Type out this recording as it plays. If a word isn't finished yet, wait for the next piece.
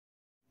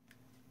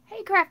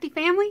Hey crafty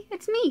family,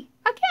 it's me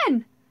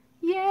again.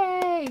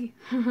 Yay.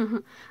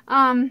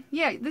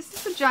 Yeah, this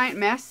is a giant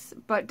mess,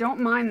 but don't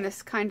mind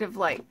this kind of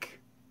like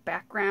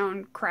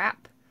background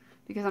crap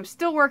because I'm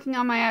still working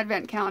on my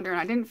advent calendar and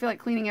I didn't feel like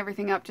cleaning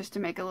everything up just to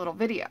make a little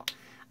video.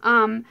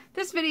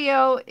 This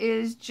video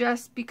is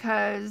just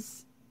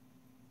because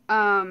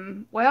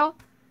while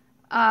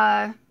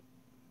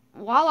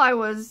I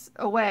was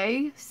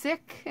away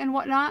sick and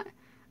whatnot,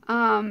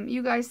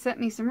 you guys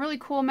sent me some really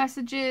cool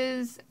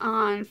messages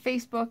on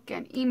Facebook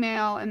and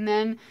email, and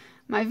then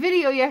my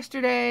video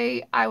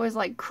yesterday, I was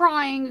like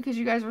crying because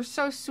you guys were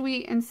so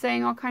sweet and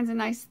saying all kinds of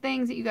nice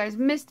things that you guys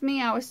missed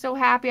me. I was so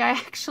happy. I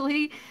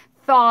actually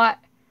thought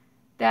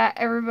that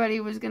everybody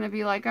was going to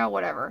be like, oh,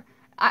 whatever.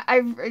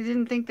 I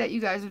didn't think that you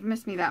guys would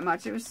miss me that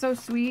much. It was so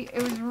sweet.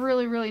 It was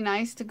really, really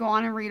nice to go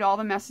on and read all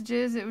the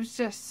messages. It was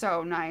just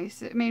so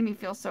nice. It made me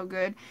feel so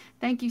good.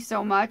 Thank you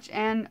so much.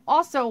 And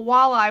also,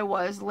 while I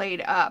was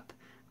laid up,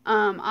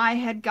 I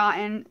had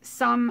gotten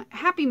some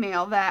Happy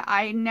Mail that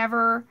I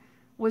never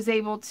was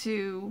able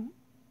to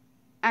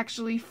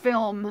actually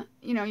film.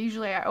 You know,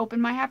 usually I open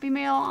my Happy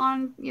Mail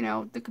on, you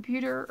know, the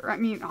computer, or I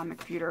mean on the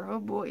computer, oh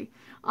boy,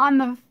 on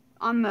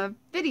the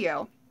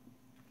video.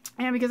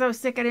 And because I was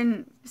sick, I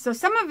didn't, so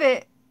some of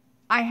it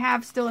I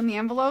have still in the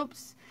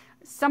envelopes.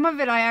 Some of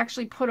it I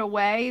actually put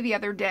away the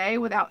other day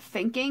without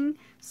thinking.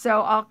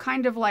 So I'll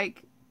kind of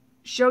like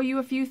show you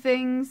a few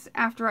things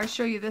after I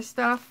show you this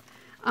stuff.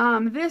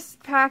 This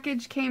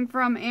package came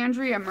from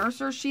Andrea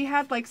Mercer. She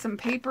had like some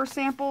paper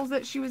samples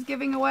that she was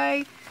giving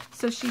away.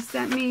 So she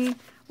sent me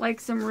like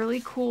some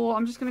really cool,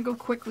 I'm just going to go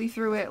quickly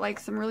through it, like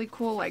some really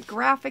cool like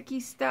graphic-y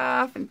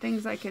stuff and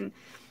things I can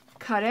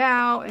cut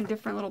out and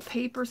different little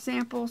paper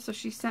samples. So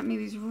she sent me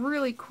these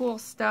really cool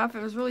stuff.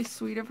 It was really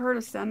sweet of her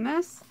to send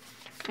this.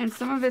 And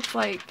some of it's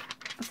like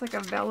a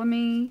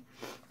vellum-y.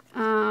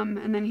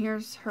 And then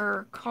here's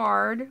her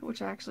card,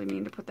 which I actually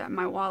mean to put that in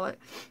my wallet.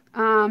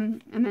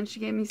 And then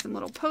she gave me some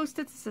little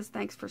post-its that says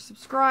thanks for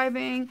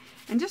subscribing,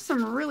 and just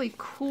some really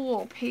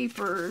cool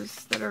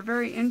papers that are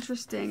very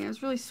interesting. It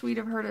was really sweet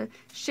of her to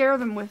share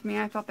them with me.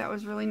 I thought that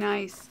was really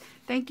nice.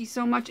 Thank you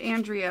so much,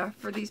 Andrea,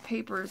 for these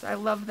papers. I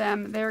love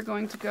them. They're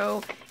going to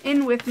go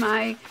in with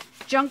my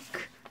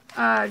junk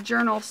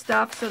journal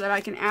stuff so that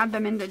I can add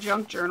them into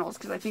junk journals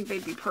because I think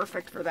they'd be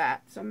perfect for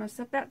that. So I'm going to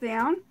set that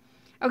down.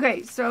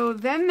 Okay, so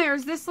then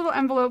there's this little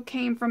envelope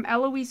came from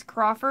Eloise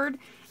Crawford,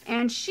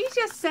 and she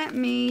just sent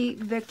me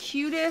the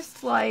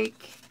cutest,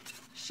 like,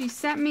 she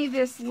sent me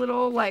this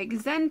little, like,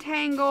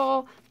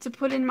 Zentangle to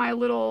put in my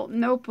little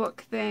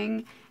notebook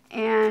thing,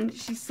 and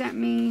she sent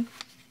me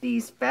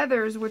these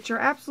feathers, which are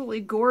absolutely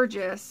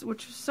gorgeous,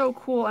 which is so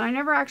cool, and I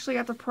never actually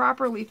got to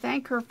properly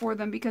thank her for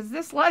them because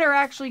this letter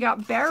actually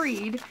got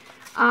buried.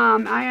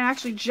 I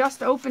actually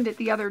just opened it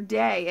the other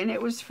day, and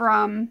it was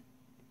from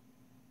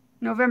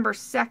November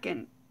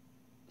 2nd.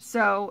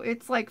 So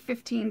it's like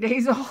 15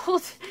 days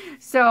old.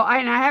 So I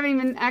haven't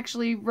even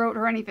actually wrote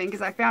her anything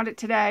because I found it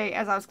today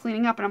as I was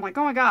cleaning up and I'm like,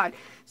 oh my God.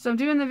 So I'm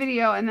doing the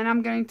video and then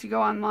I'm going to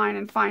go online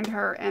and find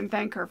her and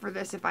thank her for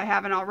this if I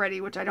haven't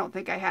already, which I don't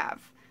think I have.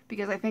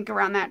 Because I think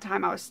around that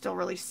time I was still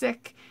really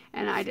sick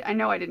and I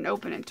know I didn't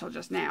open it until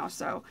just now.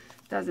 So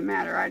it doesn't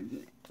matter.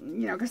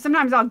 You know, because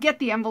sometimes I'll get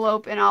the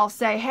envelope and I'll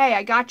say, hey,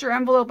 I got your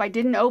envelope. I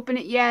didn't open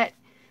it yet.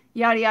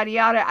 Yada, yada,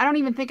 yada. I don't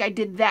even think I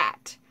did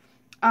that.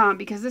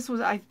 Because this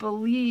was, I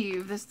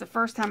believe, this the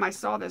first time I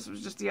saw this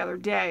was just the other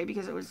day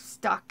because it was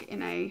stuck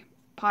in a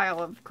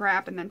pile of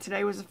crap. And then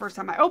today was the first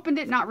time I opened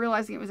it, not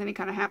realizing it was any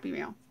kind of Happy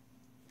Mail.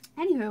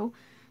 Anywho,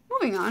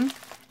 moving on.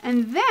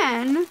 And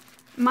then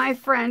my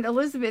friend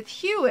Elizabeth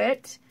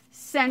Hewitt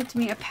sent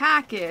me a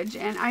package.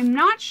 And I'm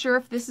not sure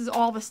if this is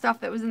all the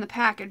stuff that was in the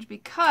package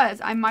because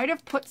I might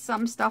have put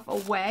some stuff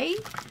away.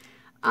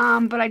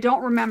 But I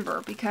don't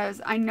remember because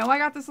I know I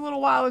got this a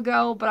little while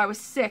ago, but I was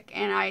sick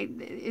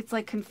and it's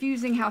like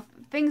confusing how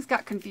things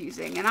got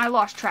confusing and I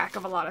lost track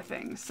of a lot of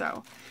things.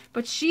 So,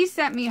 but she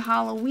sent me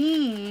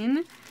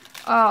Halloween.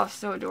 Oh,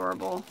 so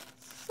adorable.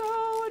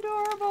 So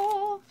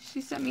adorable.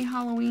 She sent me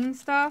Halloween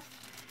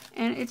stuff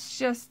and it's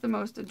just the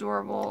most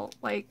adorable.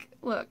 Like,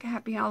 look,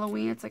 Happy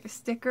Halloween. It's like a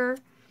sticker.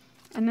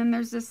 And then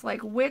there's this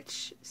like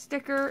witch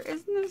sticker.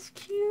 Isn't this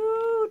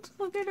cute?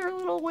 Look at her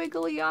little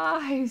wiggly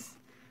eyes.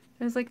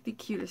 It's like the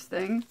cutest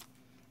thing.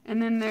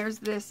 And then there's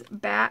this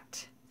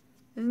bat.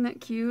 Isn't that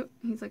cute?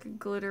 He's like a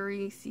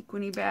glittery,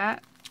 sequiny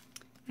bat.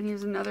 And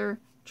here's another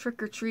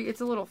trick or treat.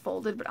 It's a little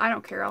folded, but I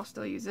don't care. I'll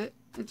still use it.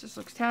 It just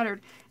looks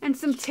tattered. And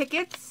some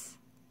tickets.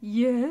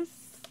 Yes.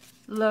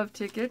 Love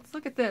tickets.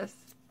 Look at this.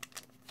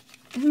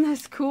 Isn't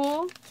this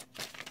cool?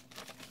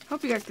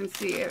 Hope you guys can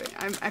see it.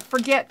 I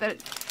forget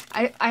that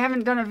I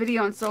haven't done a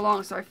video in so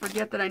long, so I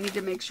forget that I need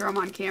to make sure I'm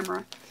on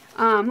camera.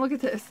 Look at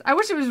this. I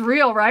wish it was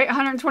real, right?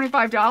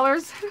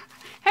 $125.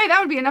 Hey, that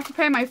would be enough to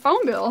pay my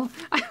phone bill.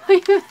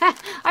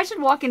 I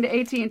should walk into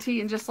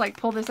AT&T and just like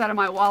pull this out of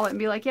my wallet and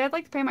be like, yeah, I'd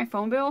like to pay my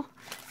phone bill.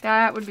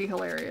 That would be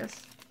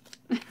hilarious.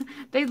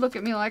 They'd look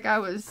at me like I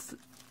was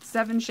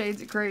 7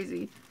 shades of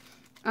crazy.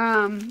 So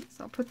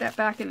I'll put that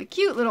back in the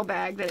cute little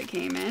bag that it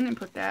came in and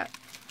put that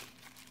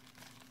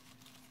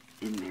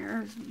in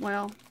there.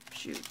 Well,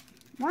 shoot.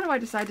 Why do I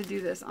decide to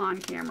do this on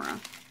camera?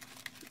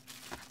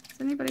 Does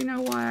anybody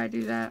know why I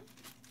do that?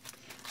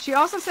 She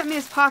also sent me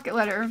this pocket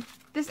letter.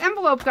 This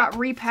envelope got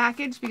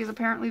repackaged because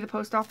apparently the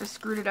post office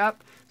screwed it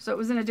up. So it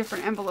was in a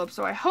different envelope.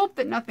 So I hope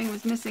that nothing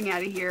was missing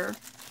out of here.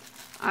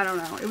 I don't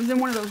know. It was in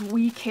one of those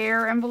We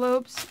Care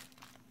envelopes.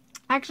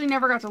 I actually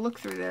never got to look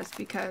through this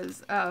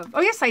because of...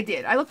 Oh, yes, I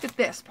did. I looked at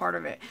this part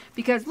of it.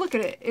 Because, look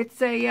at it. It's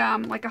a,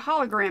 like a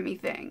hologrammy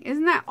thing.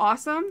 Isn't that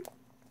awesome?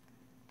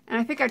 And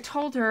I think I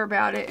told her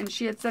about it, and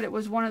she had said it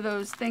was one of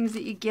those things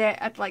that you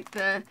get at, like,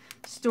 the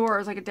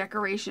stores, like a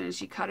decoration, and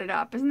she cut it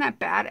up. Isn't that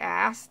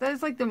badass? That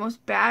is, like, the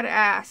most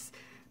badass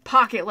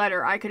pocket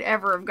letter I could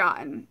ever have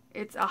gotten.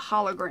 It's a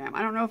hologram.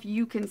 I don't know if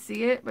you can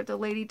see it, but the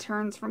lady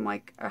turns from,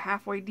 like, a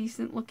halfway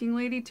decent-looking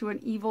lady to an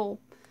evil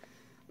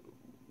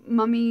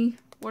mummy,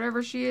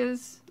 whatever she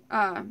is.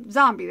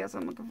 Zombie, that's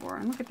what I'm looking for.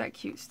 And look at that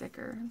cute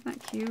sticker. Isn't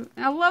that cute?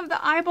 And I love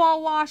the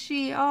eyeball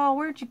washi. Oh,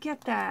 where'd you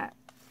get that?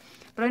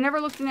 But I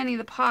never looked in any of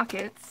the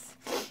pockets.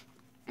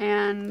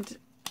 And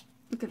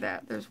look at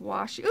that. There's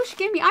washi. Ooh, she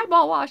gave me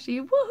eyeball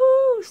washi.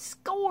 Woohoo!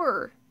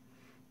 Score!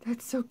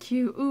 That's so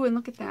cute. Ooh, and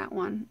look at that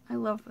one. I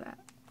love that.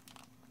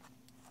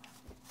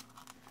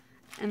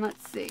 And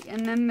let's see.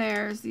 And then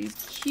there's these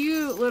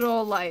cute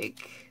little,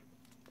 like...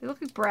 They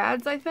look like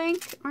Brads, I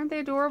think. Aren't they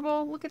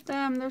adorable? Look at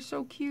them. They're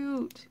so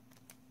cute.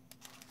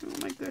 Oh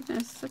my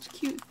goodness. Such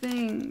cute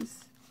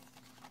things.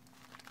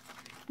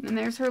 And then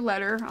there's her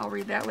letter. I'll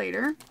read that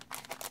later.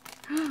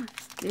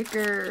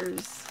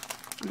 Stickers.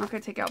 I'm not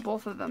going to take out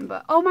both of them,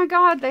 but oh my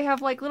god, they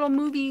have like little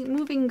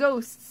moving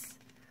ghosts.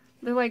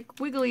 They're like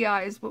wiggly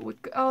eyes, but with,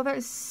 oh, that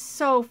is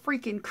so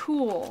freaking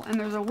cool. And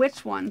there's a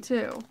witch one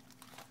too.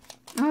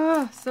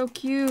 Oh, so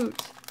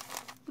cute.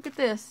 Look at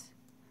this.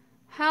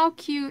 How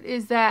cute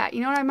is that?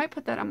 You know what? I might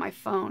put that on my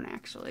phone,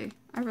 actually.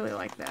 I really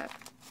like that.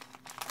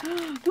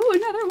 Ooh,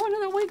 another one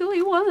of the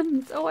wiggly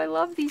ones. Oh, I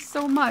love these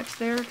so much.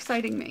 They're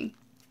exciting me.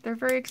 They're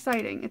very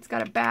exciting. It's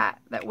got a bat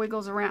that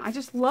wiggles around. I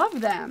just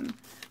love them.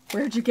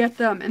 Where'd you get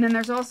them? And then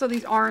there's also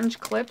these orange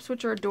clips,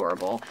 which are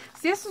adorable.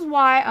 See, this is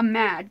why I'm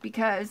mad,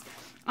 because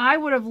I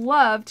would have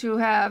loved to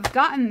have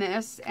gotten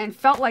this and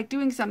felt like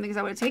doing something, because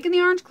I would have taken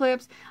the orange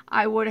clips,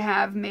 I would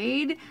have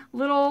made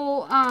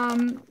little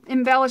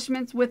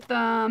embellishments with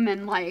them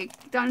and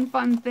like done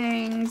fun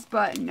things,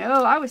 but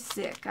no, I was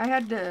sick. I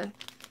had to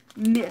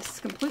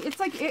miss completely.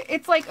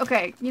 It's like,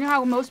 okay, you know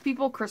how most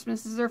people,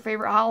 Christmas is their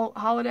favorite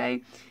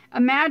holiday?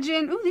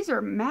 Imagine, ooh, these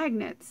are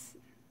magnets.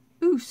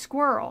 Ooh,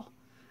 squirrel.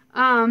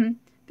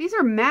 These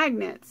are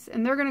magnets,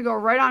 and they're going to go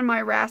right on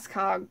my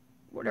Rascog,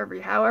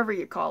 however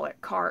you call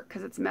it, cart,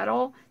 because it's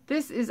metal.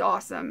 This is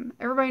awesome.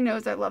 Everybody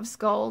knows I love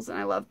skulls, and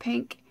I love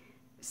pink.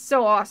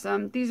 So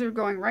awesome. These are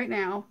going right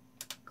now.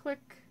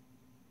 Click,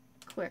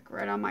 click,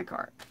 right on my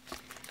cart.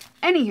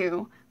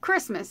 Anywho,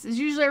 Christmas is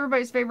usually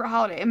everybody's favorite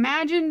holiday.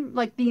 Imagine,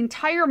 like, the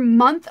entire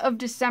month of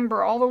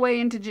December all the way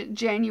into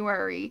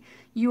January,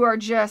 you are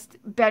just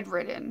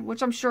bedridden,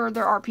 which I'm sure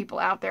there are people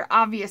out there,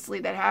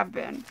 obviously, that have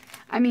been.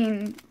 I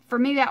mean, for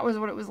me, that was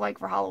what it was like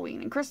for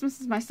Halloween. And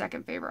Christmas is my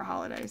second favorite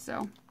holiday,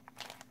 so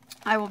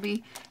I will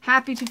be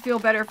happy to feel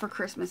better for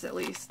Christmas at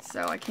least.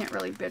 So I can't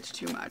really bitch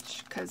too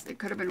much, because it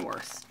could have been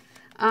worse.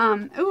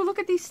 Oh, look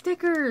at these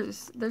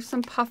stickers. There's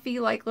some puffy,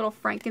 like, little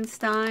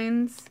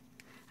Frankensteins.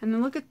 And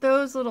then look at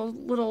those little,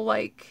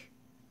 like,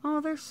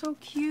 oh, they're so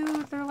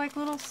cute. They're like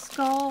little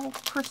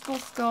crystal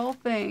skull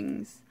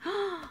things.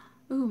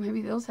 Ooh,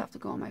 maybe those have to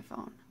go on my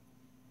phone.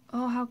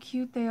 Oh, how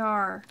cute they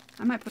are.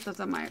 I might put those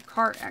on my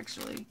cart,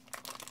 actually.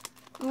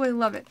 Oh, I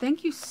love it.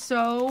 Thank you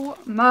so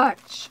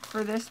much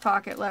for this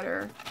pocket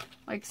letter.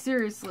 Like,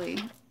 seriously.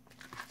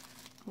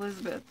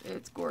 Elizabeth,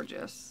 it's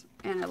gorgeous.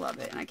 And I love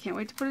it. And I can't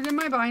wait to put it in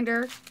my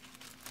binder.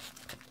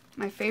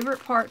 My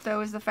favorite part,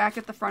 though, is the fact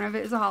that the front of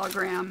it is a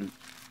hologram.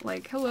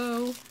 Like,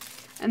 hello.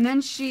 And then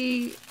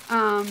she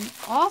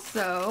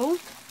also,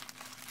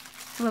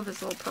 I love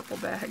this little purple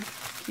bag.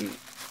 Cute.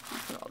 I'll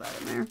put all that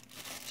in there.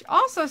 She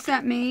also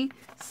sent me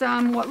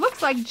some what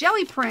looks like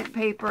jelly print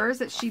papers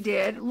that she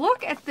did.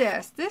 Look at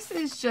this. This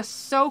is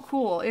just so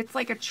cool. It's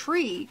like a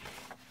tree.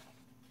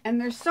 And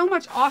there's so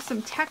much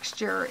awesome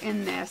texture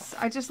in this.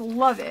 I just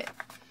love it.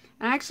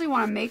 And I actually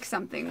want to make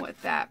something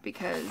with that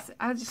because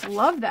I just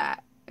love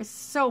that. It's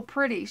so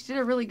pretty. She did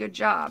a really good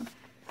job.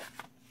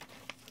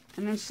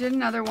 And then she did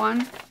another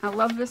one. I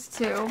love this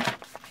too.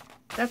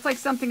 That's like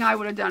something I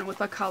would have done with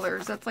the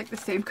colors. That's like the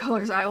same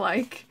colors I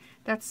like.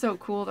 That's so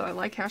cool though. I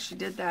like how she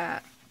did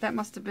that. That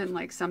must have been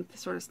like some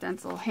sort of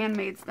stencil.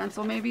 Handmade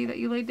stencil maybe that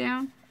you laid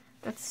down.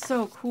 That's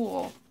so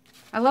cool.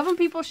 I love when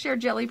people share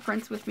jelly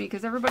prints with me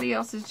because everybody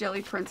else's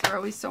jelly prints are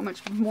always so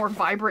much more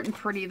vibrant and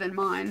pretty than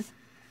mine.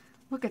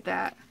 Look at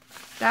that.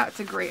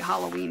 That's a great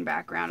Halloween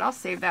background. I'll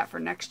save that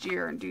for next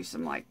year and do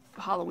some like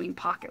Halloween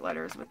pocket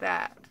letters with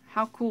that.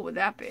 How cool would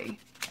that be?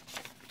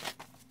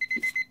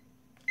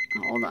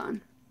 Hold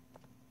on.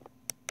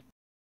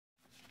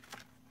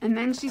 And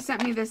then she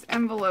sent me this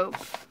envelope,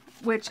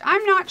 which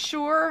I'm not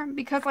sure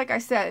because, like I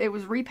said, it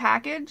was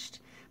repackaged.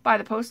 by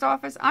the post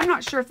office. I'm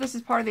not sure if this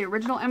is part of the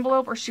original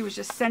envelope or she was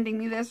just sending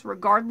me this.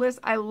 Regardless,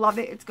 I love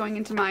it. It's going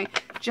into my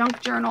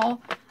junk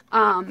journal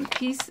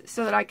piece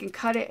so that I can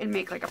cut it and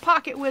make like a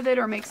pocket with it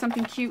or make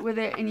something cute with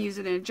it and use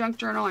it in a junk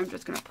journal. I'm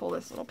just going to pull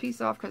this little piece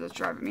off because it's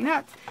driving me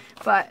nuts.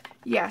 But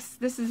yes,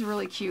 this is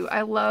really cute.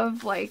 I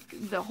love like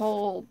the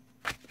whole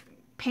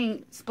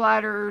paint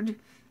splattered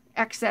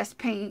excess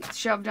paint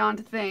shoved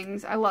onto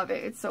things. I love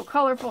it. It's so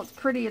colorful. It's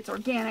pretty. It's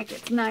organic.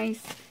 It's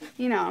nice.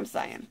 You know what I'm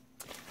saying.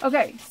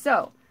 Okay,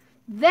 so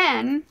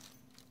then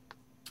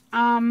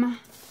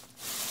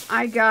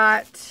I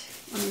got,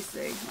 let me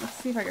see. Let's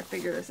see if I can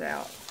figure this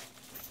out.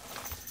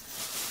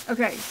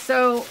 Okay,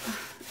 so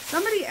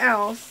somebody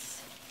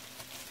else,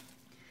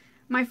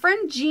 my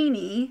friend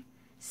Jeannie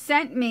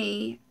sent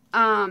me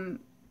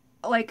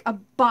like a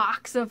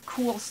box of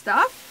cool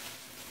stuff.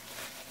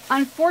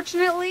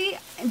 Unfortunately,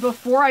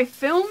 before I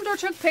filmed or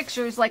took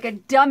pictures like a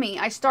dummy,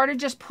 I started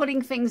just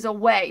putting things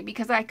away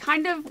because I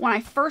kind of, when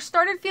I first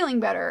started feeling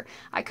better,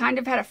 I kind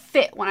of had a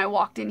fit when I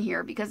walked in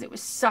here because it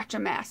was such a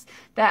mess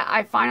that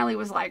I finally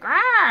was like,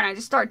 ah, and I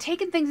just started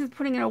taking things and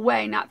putting it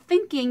away, not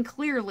thinking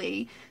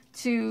clearly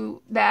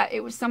to that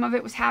it was, some of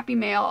it was Happy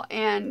Mail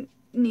and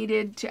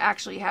needed to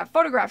actually have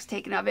photographs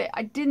taken of it.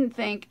 I didn't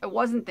think, I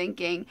wasn't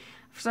thinking.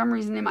 For some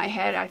reason in my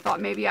head, I thought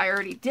maybe I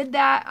already did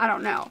that. I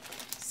don't know.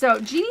 So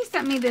Jeannie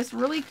sent me this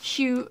really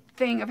cute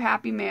thing of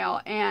Happy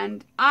Mail,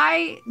 and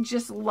I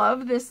just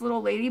love this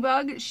little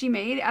ladybug she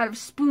made out of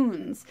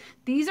spoons.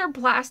 These are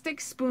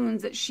plastic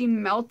spoons that she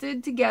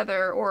melted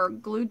together or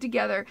glued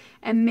together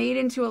and made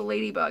into a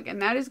ladybug, and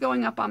that is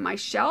going up on my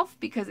shelf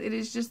because it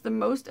is just the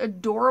most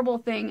adorable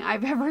thing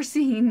I've ever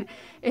seen.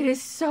 It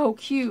is so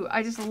cute.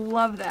 I just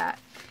love that.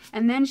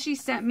 And then she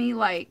sent me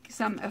like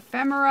some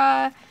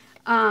ephemera,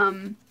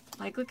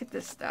 like look at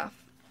this stuff.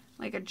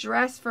 Like a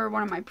dress for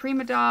one of my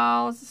prima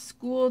dolls,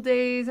 school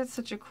days. That's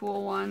such a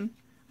cool one.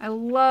 I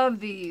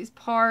love these.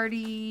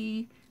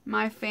 Party,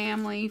 my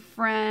family,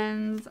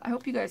 friends. I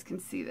hope you guys can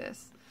see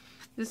this.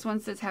 This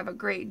one says, have a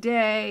great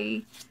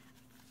day.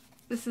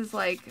 This is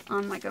like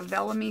on like a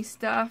vellum-y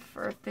stuff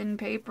or thin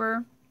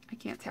paper. I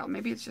can't tell.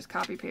 Maybe it's just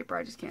copy paper.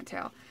 I just can't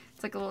tell.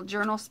 It's like a little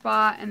journal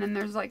spot. And then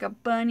there's like a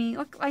bunny.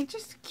 Look, like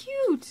just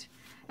cute.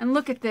 And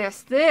look at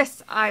this.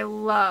 This I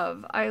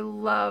love. I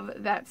love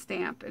that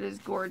stamp. It is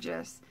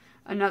gorgeous.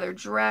 Another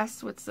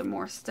dress with some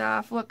more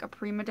stuff. Look, a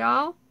prima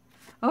doll.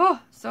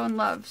 Oh, so in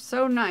love.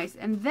 So nice.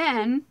 And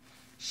then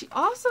she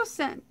also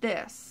sent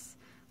this,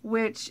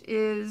 which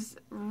is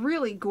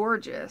really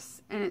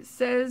gorgeous. And it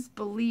says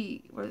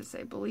believe. What does it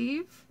say?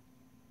 Believe?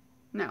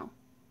 No.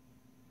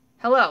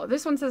 Hello.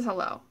 This one says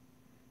hello.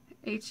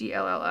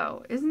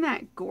 H-E-L-L-O. Isn't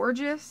that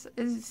gorgeous?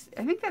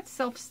 I think that's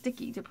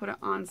self-sticky to put it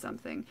on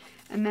something.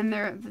 And then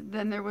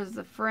there was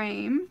the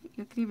frame.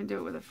 You can even do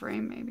it with a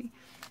frame maybe.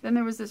 Then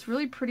there was this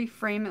really pretty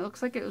frame. It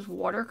looks like it was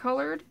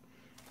watercolored.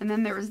 And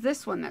then there was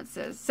this one that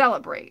says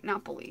celebrate,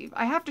 not believe.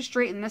 I have to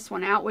straighten this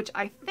one out, which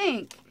I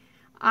think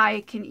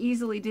I can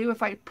easily do.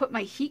 If I put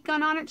my heat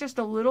gun on it just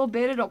a little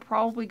bit, it'll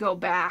probably go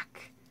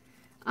back.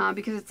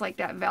 Because it's like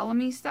that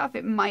vellum-y stuff.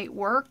 It might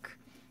work.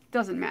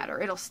 Doesn't matter.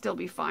 It'll still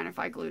be fine if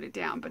I glued it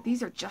down. But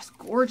these are just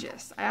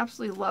gorgeous. I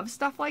absolutely love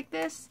stuff like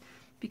this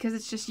because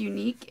it's just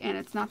unique and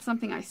it's not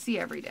something I see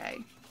every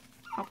day.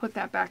 I'll put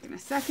that back in a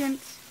second.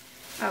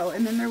 Oh,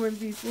 and then there was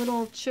these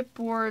little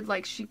chipboard,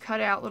 like she cut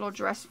out little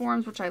dress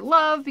forms, which I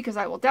love because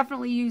I will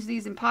definitely use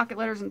these in pocket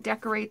letters and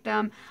decorate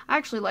them. I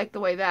actually like the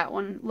way that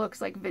one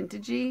looks like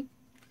vintagey.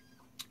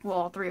 Well,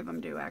 all three of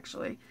them do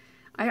actually.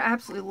 I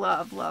absolutely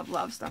love, love,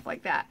 love stuff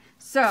like that.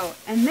 So,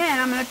 and then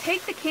I'm going to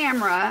take the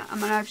camera, I'm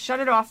going to shut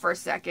it off for a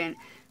second,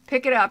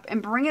 pick it up,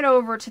 and bring it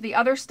over to the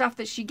other stuff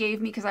that she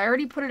gave me because I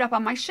already put it up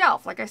on my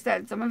shelf. Like I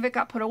said, some of it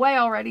got put away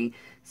already,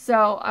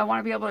 so I want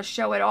to be able to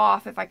show it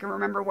off if I can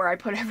remember where I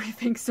put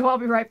everything. So I'll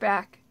be right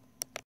back.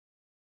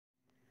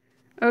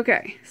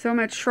 Okay, so I'm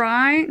going to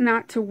try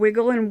not to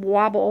wiggle and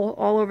wobble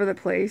all over the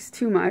place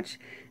too much.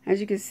 As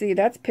you can see,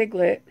 that's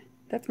Piglet.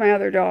 That's my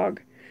other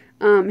dog.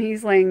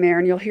 He's laying there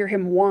and you'll hear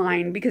him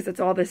whine because that's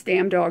all this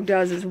damn dog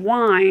does is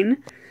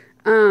whine.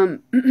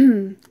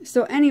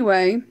 So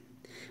anyway,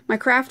 my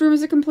craft room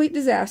is a complete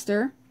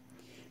disaster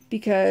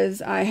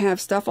because I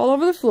have stuff all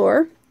over the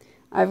floor.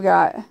 I've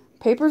got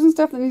papers and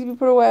stuff that needs to be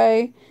put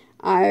away.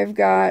 I've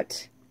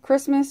got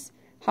Christmas,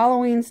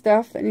 Halloween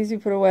stuff that needs to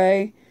be put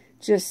away.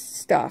 Just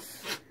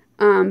stuff.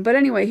 But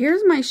anyway,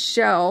 here's my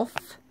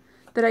shelf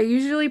that I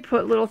usually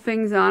put little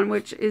things on,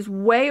 which is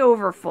way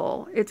over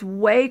full. It's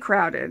way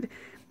crowded.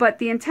 But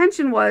the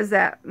intention was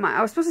that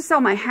I was supposed to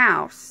sell my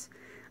house,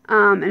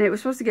 and it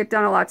was supposed to get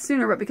done a lot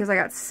sooner, but because I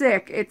got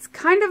sick, it's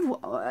kind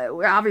of,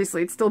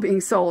 obviously it's still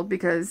being sold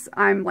because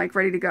I'm like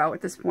ready to go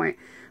at this point.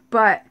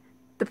 But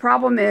the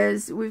problem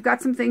is we've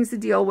got some things to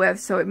deal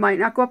with, so it might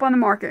not go up on the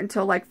market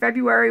until like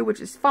February,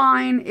 which is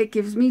fine. It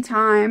gives me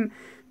time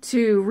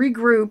to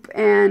regroup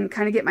and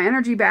kind of get my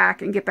energy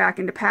back and get back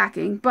into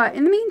packing. But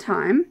in the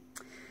meantime,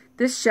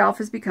 this shelf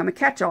has become a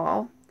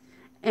catch-all.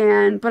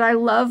 But I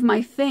love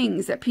my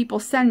things that people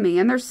send me.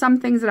 And there's some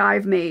things that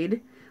I've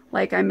made,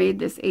 Like I made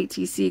this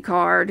ATC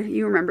card.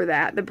 You remember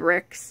that, the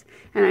bricks.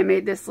 And I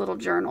made this little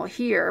journal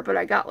here, but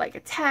I got like a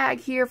tag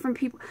here from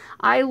people.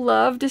 I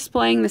love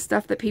displaying the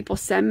stuff that people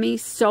send me,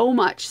 so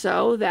much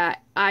so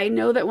that I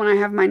know that when I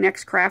have my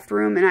next craft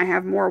room and I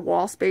have more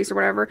wall space or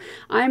whatever,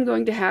 I'm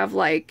going to have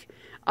like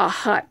a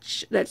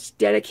hutch that's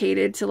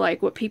dedicated to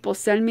like what people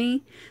send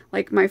me.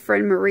 Like my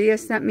friend Maria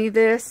sent me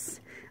this.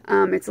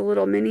 It's a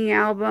little mini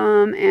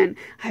album, and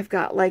I've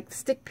got like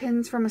stick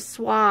pins from a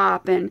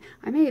swap, and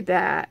I made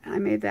that. I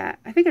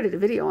think I did a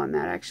video on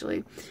that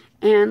actually.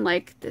 And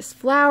like this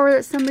flower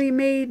that somebody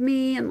made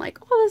me, and like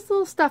all this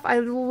little stuff. I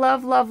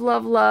love, love,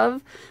 love,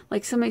 love.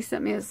 Like somebody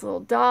sent me this little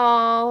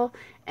doll,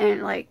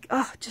 and like,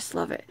 oh, just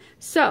love it.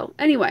 So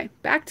anyway,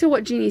 back to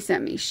what Jeannie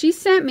sent me. She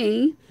sent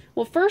me,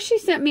 well, first she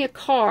sent me a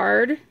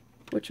card,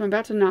 which I'm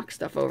about to knock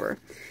stuff over.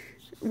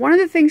 One of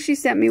the things she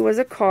sent me was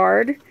a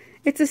card.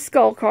 It's a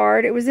skull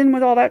card. It was in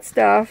with all that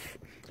stuff.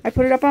 I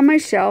put it up on my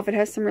shelf. It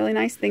has some really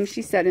nice things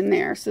she said in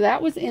there. So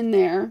that was in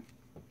there.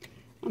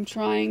 I'm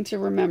trying to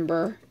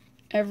remember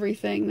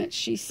everything that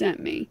she sent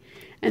me.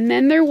 And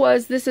then there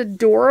was this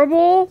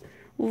adorable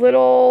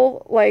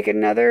little, like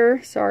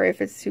another, sorry if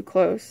it's too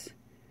close,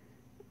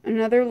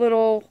 another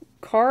little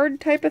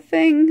card type of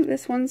thing.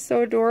 This one's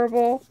so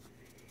adorable.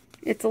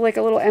 It's like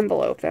a little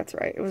envelope. That's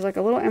right. It was like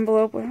a little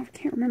envelope. I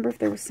can't remember if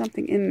there was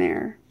something in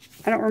there.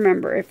 I don't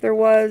remember. If there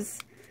was,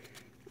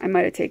 I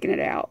might have taken it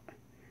out.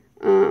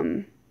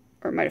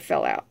 Or it might have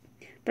fell out.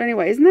 But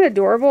anyway, isn't that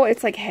adorable?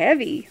 It's like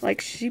heavy.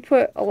 Like she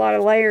put a lot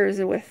of layers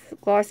with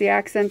glossy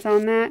accents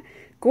on that.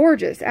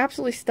 Gorgeous.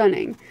 Absolutely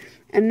stunning.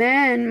 And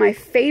then my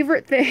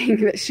favorite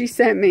thing that she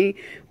sent me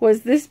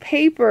was this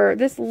paper,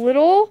 this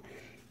little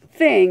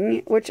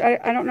thing, which I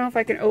don't know if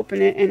I can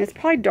open it, and it's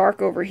probably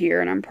dark over here,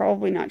 and I'm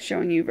probably not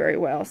showing you very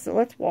well. So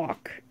let's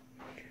walk.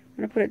 I'm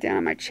going to put it down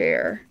on my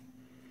chair.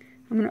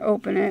 I'm going to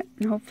open it,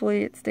 and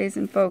hopefully it stays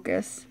in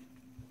focus.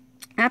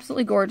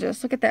 Absolutely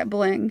gorgeous. Look at that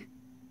bling.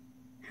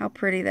 How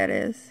pretty that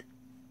is.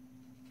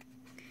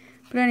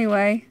 But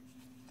anyway,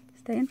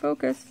 stay in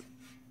focus.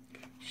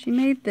 She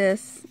made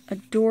this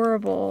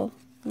adorable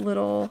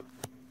little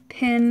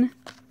pin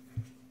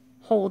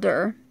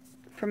holder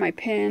for my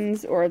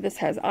pins, or this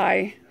has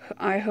eye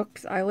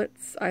hooks,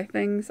 eyelets, eye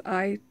things,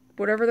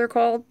 whatever they're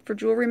called for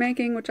jewelry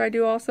making, which I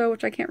do also,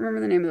 which I can't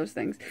remember the name of those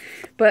things.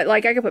 But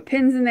like I could put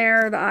pins in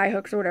there, the eye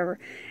hooks or whatever.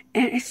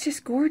 And it's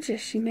just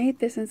gorgeous. She made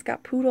this and it's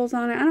got poodles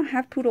on it. I don't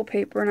have poodle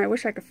paper, and I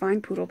wish I could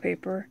find poodle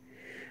paper.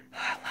 Oh,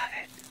 I love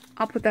it.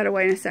 I'll put that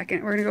away in a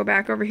second. We're going to go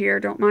back over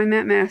here. Don't mind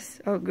that mess.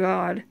 Oh,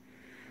 God.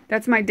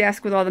 That's my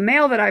desk with all the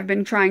mail that I've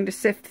been trying to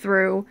sift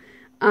through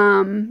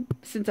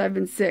since I've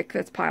been sick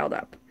that's piled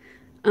up.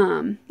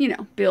 You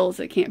know,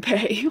 bills I can't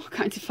pay. All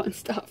kinds of fun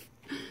stuff.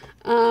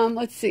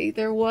 Let's see.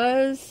 There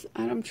was,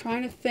 I'm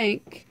trying to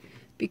think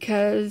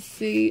because,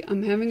 see,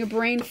 I'm having a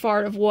brain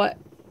fart of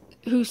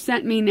who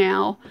sent me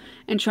now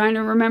and trying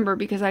to remember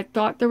because I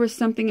thought there was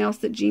something else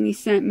that Jeannie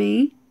sent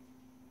me.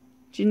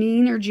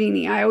 Janine or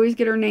Jeannie. I always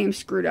get her name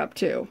screwed up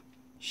too.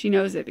 She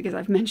knows it because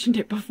I've mentioned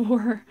it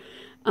before.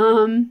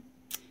 Can't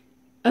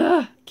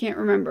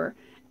remember.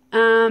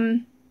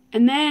 And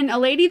then a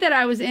lady that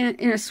I was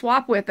in a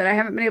swap with that I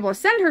haven't been able to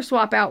send her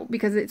swap out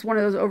because it's one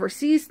of those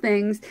overseas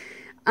things,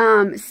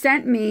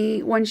 sent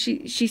me, when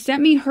she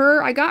sent me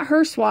her, I got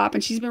her swap,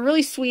 and she's been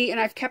really sweet, and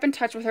I've kept in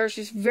touch with her.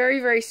 She's very,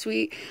 very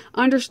sweet,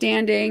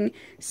 understanding.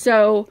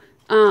 So,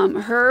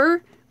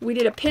 we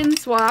did a pin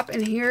swap,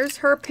 and here's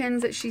her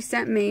pins that she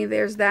sent me.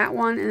 There's that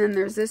one, and then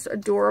there's this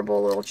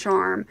adorable little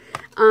charm.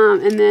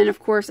 And then, of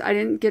course, I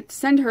didn't get to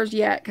send hers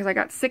yet because I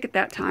got sick at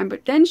that time.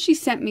 But then she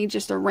sent me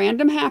just a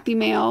random Happy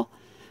Mail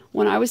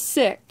when I was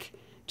sick,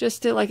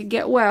 just to like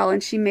get well.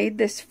 And she made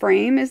this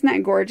frame. Isn't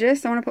that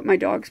gorgeous? I want to put my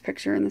dog's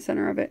picture in the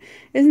center of it.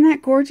 Isn't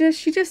that gorgeous?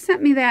 She just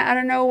sent me that out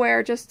of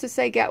nowhere just to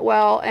say get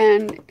well.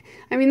 And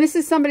I mean, this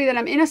is somebody that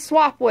I'm in a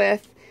swap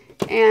with,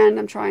 and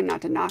I'm trying not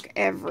to knock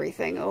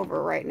everything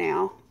over right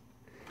now.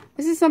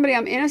 This is somebody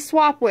I'm in a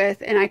swap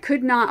with, and I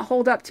could not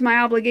hold up to my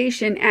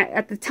obligation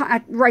at the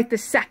time, right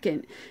this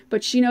second.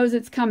 But she knows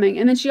it's coming.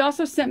 And then she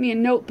also sent me a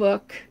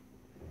notebook.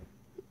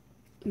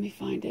 Let me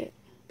find it.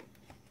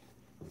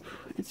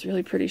 It's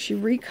really pretty. She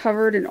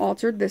recovered and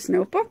altered this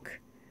notebook.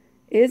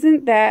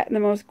 Isn't that the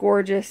most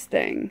gorgeous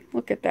thing?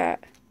 Look at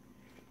that.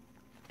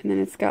 And then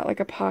it's got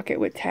like a pocket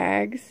with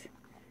tags.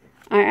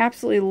 I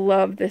absolutely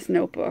love this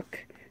notebook.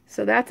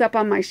 So that's up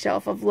on my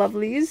shelf of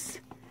lovelies,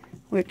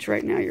 which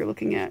right now you're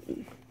looking at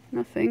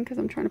nothing because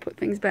I'm trying to put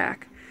things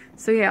back.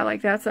 So yeah,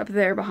 like that's up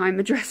there behind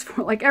the dress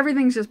for, like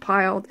everything's just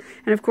piled.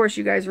 And of course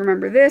you guys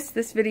remember this.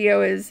 This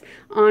video is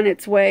on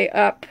its way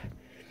up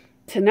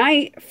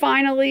tonight,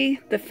 finally,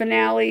 the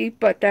finale,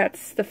 but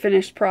that's the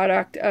finished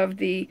product of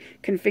the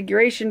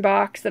configuration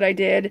box that I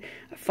did.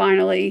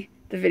 Finally,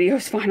 the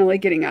video's finally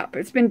getting up.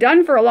 It's been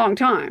done for a long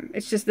time.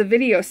 It's just the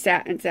video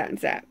sat and sat and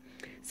sat.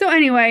 So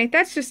anyway,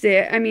 that's just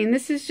it. I mean,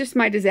 this is just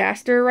my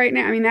disaster right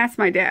now. I mean, that's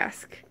my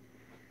desk.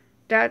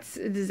 That's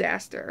a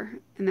disaster.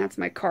 And that's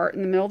my cart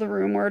in the middle of the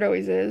room where it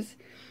always is.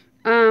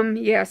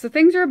 Yeah, so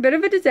things are a bit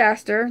of a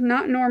disaster.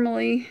 Not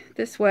normally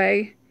this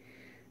way.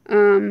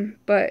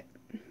 But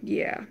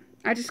yeah,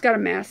 I just got a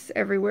mess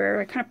everywhere.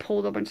 I kind of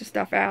pulled a bunch of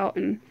stuff out,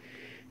 and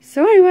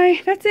so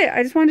anyway, that's it.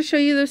 I just wanted to show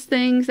you those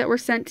things that were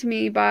sent to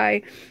me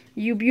by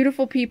you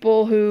beautiful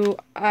people who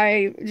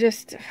you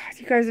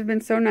guys have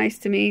been so nice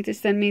to me to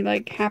send me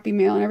like Happy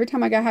Mail. And every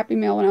time I got Happy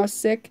Mail when I was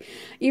sick,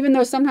 even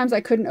though sometimes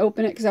I couldn't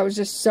open it because I was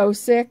just so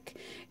sick,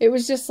 it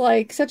was just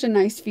like such a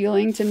nice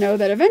feeling to know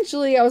that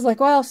eventually I was like,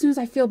 well, as soon as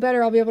I feel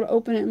better, I'll be able to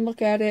open it and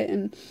look at it.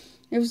 And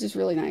it was just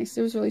really nice.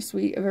 It was really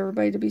sweet of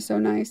everybody to be so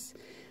nice.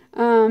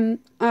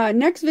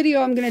 Next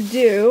video I'm going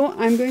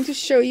to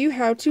show you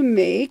how to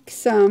make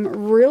some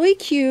really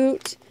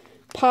cute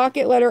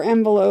pocket letter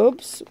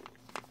envelopes,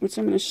 which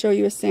I'm going to show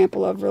you a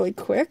sample of really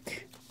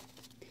quick.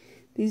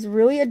 These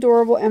really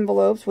adorable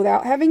envelopes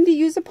without having to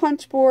use a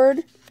punch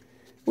board,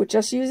 with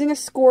just using a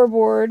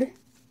scoreboard,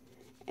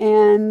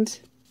 and,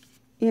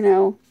 you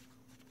know,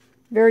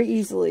 very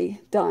easily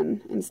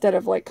done instead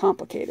of like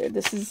complicated.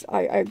 This is,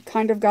 I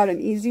kind of got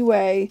an easy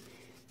way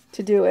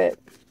to do it,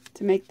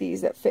 to make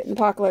these that fit in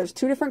pocket letters.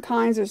 Two different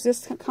kinds. There's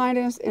this kind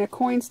and a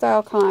coin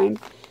style kind.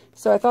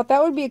 So I thought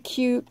that would be a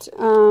cute,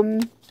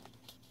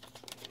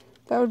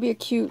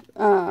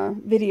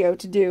 video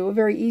to do, a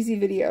very easy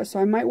video. So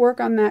I might work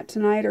on that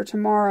tonight or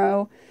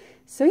tomorrow.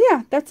 So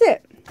yeah, that's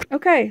it.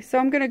 Okay, so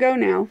I'm going to go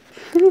now.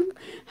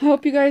 I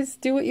hope you guys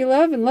do what you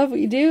love and love what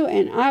you do,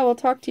 and I will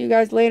talk to you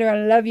guys later. I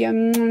love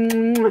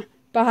you.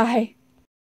 Bye.